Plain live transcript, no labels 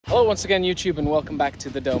Hello once again YouTube and welcome back to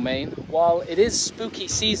The Domain. While it is spooky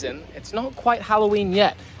season, it's not quite Halloween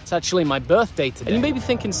yet. It's actually my birthday today. And you may be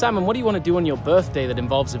thinking, Simon, what do you want to do on your birthday that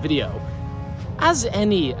involves a video? As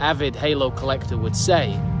any avid Halo collector would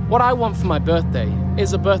say, what I want for my birthday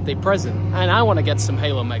is a birthday present, and I want to get some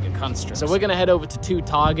Halo Mega Construx. So we're going to head over to two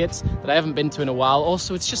Targets that I haven't been to in a while.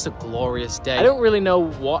 Also, it's just a glorious day. I don't really know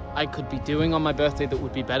what I could be doing on my birthday that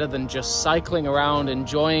would be better than just cycling around,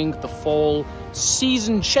 enjoying the fall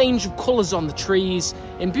season change of colors on the trees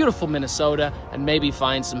in beautiful Minnesota, and maybe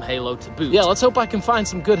find some Halo to boot. Yeah, let's hope I can find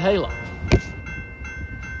some good Halo.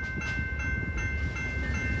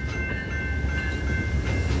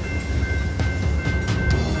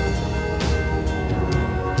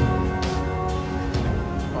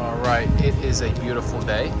 It is a beautiful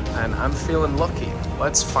day and I'm feeling lucky.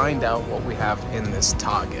 Let's find out what we have in this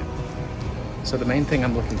Target. So the main thing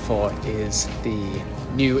I'm looking for is the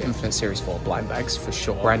new Infinite Series 4 blind bags for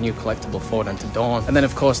sure. Brand new collectible Forward Unto Dawn. And then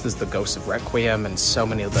of course there's the Ghost of Requiem and so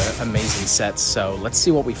many other amazing sets. So let's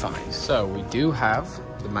see what we find. So we do have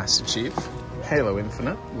the Master Chief, Halo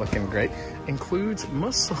Infinite, looking great. Includes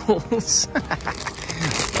muscles.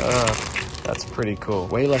 That's pretty cool.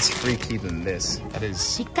 Way less freaky than this.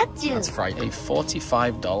 That's right. A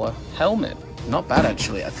 $45 helmet. Not bad,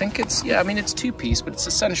 actually. I think it's, yeah, I mean, it's two-piece, but it's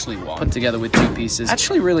essentially one. Put together with two pieces.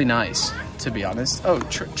 Actually really nice, to be honest. Oh,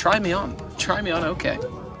 try me on. Try me on, okay.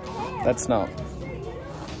 That's not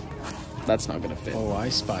gonna fit. Oh, I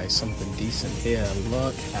spy something decent here.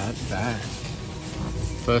 Look at that.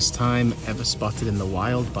 First time ever spotted in the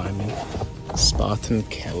wild by me. Spartan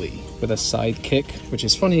Kelly with a sidekick, which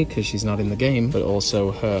is funny because she's not in the game, but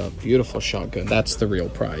also her beautiful shotgun. That's the real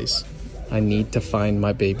prize. I need to find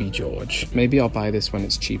my baby George. Maybe I'll buy this when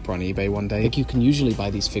it's cheaper on eBay one day. Like, you can usually buy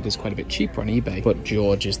these figures quite a bit cheaper on eBay, but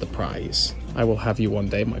George is the prize. I will have you one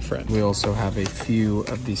day, my friend. We also have a few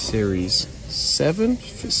of the Series 7,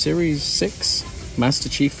 Series 6 Master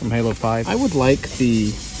Chief from Halo 5. I would like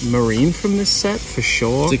the Marine from this set for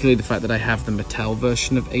sure, particularly the fact that I have the Mattel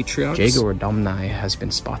version of Atriox. Jaeger Domni has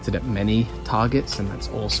been spotted at many Targets, and that's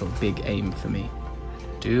also a big aim for me.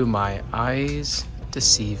 Do my eyes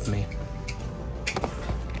deceive me?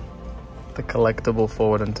 The collectible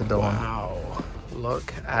Forward Unto Dawn. Wow,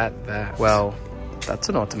 look at that. Well, that's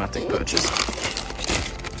an automatic purchase.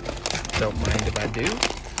 Don't mind if I do.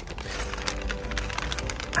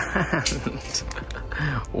 And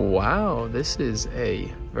wow, this is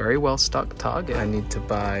a very well-stocked Target. I need to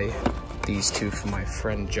buy these two for my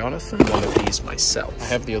friend Jonathan, one of these myself. I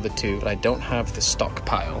have the other two, but I don't have the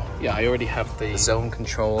stockpile. Yeah, I already have the Zone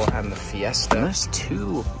Control and the Fiesta. And there's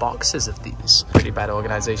two boxes of these. Pretty bad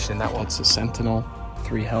organization in that one. It's a Sentinel,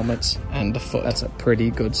 3 helmets, and a foot. That's a pretty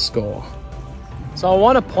good score. So I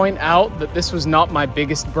want to point out that this was not my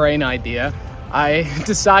biggest brain idea. I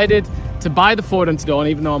decided to buy the Forward Unto Dawn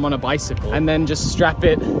even though I'm on a bicycle, and then just strap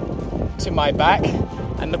it to my back,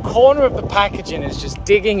 and the corner of the packaging is just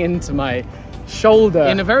digging into my shoulder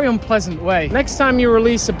in a very unpleasant way. Next time you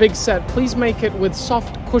release a big set, please make it with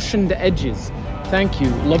soft cushioned edges. Thank you.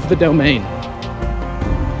 Love The Domain.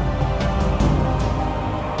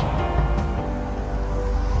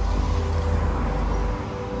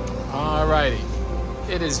 Alrighty.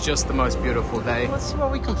 It is just the most beautiful day. Let's see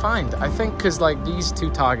what we can find. I think because like these two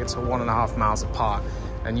Targets are 1.5 miles apart,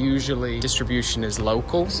 and usually distribution is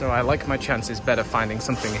local, so I like my chances better finding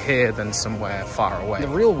something here than somewhere far away. The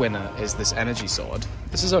real winner is this energy sword.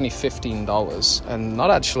 This is only $15 and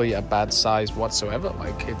not actually a bad size whatsoever.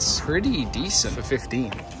 Like, it's pretty decent for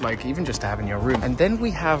 15, like even just to have in your room. And then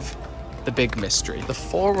we have the big mystery, the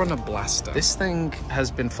Forerunner Blaster. This thing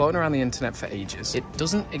has been floating around the internet for ages. It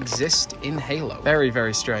doesn't exist in Halo. Very,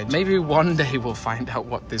 very strange. Maybe one day we'll find out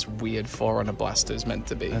what this weird Forerunner Blaster is meant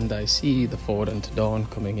to be. And I see the Forward Unto Dawn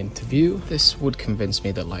coming into view. This would convince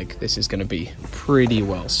me that like this is going to be pretty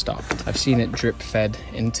well stocked. I've seen it drip fed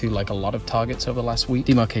into like a lot of Targets over the last week.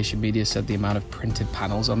 Demarcation Media said the amount of printed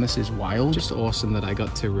panels on this is wild. Just awesome that I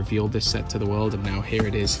got to reveal this set to the world, and now here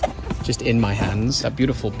it is just in my hands. That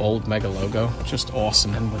beautiful bold Mega logo, just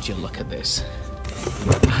awesome. And would you look at this?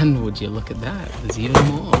 And would you look at that? There's even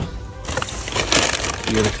more.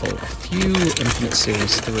 Beautiful. A few Infinite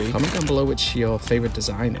Series 3. Comment down below which your favorite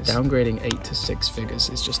design is. Downgrading 8 to 6 figures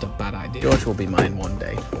is just a bad idea. George will be mine one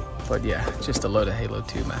day. But yeah, just a load of Halo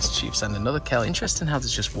 2 Master Chiefs and another Kelly. Interesting how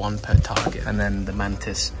there's just one per Target. And then the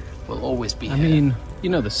Mantis will always be here. I mean, you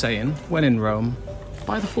know the saying, when in Rome,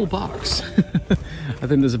 buy the full box. I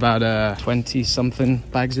think there's about 20-something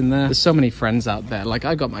bags in there. There's so many friends out there. Like,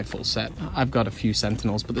 I got my full set. I've got a few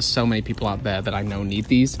Sentinels, but there's so many people out there that I know need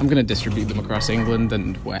these. I'm going to distribute them across England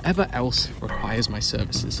and wherever else requires my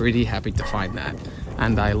services. Pretty happy to find that.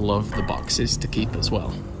 And I love the boxes to keep as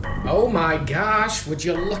well. Oh my gosh, would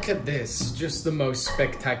you look at this? Just the most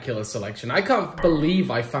spectacular selection. I can't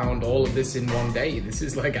believe I found all of this in one day. This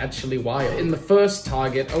is like actually wild. In the first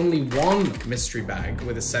target, only one mystery bag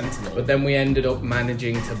with a sentinel, but then we ended up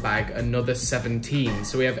managing to bag another 17.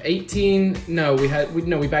 So we have 18,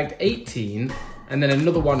 we bagged 18, and then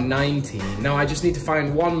another one 19. Now I just need to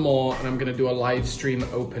find one more, and I'm gonna do a live stream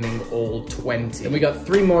opening all 20. And we got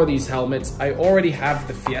 3 more of these helmets. I already have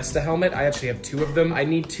the Fiesta helmet. I actually have 2 of them. I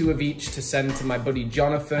need 2 of each to send to my buddy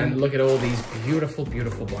Jonathan. And look at all these beautiful,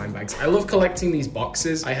 beautiful blind bags. I love collecting these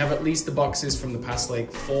boxes. I have at least the boxes from the past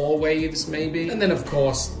like 4 waves maybe. And then of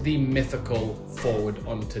course, the mythical Forward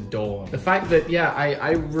Onto Dawn. The fact that, yeah,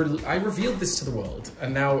 I revealed this to the world,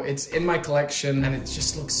 and now it's in my collection, and it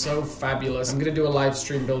just looks so fabulous. I'm gonna do a live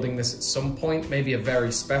stream building this at some point, maybe a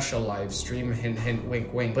very special live stream, hint, hint,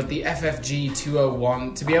 wink, wink. But the FFG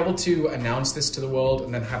 201, to be able to announce this to the world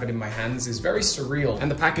and then have it in my hands is very surreal. And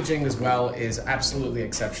the packaging as well is absolutely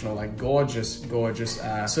exceptional, like gorgeous, gorgeous,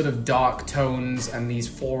 sort of dark tones and these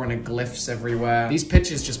Forerunner glyphs everywhere. These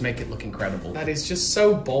pictures just make it look incredible. That is just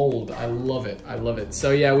so bold. I love it. I love it.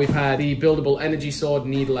 So yeah, we've had the buildable energy sword,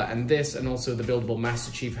 Needler, and this, and also the buildable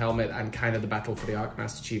Master Chief helmet, and kind of the battle for the Arc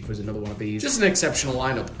Master Chief was another one of these. Just an exceptional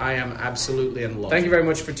lineup. I am absolutely in love. Thank you very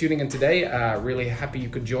much for tuning in today. Really happy you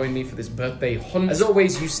could join me for this birthday hunt. As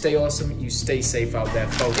always, you stay awesome, you stay safe out there,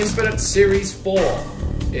 folks. Infinite Series 4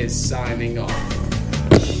 is signing off.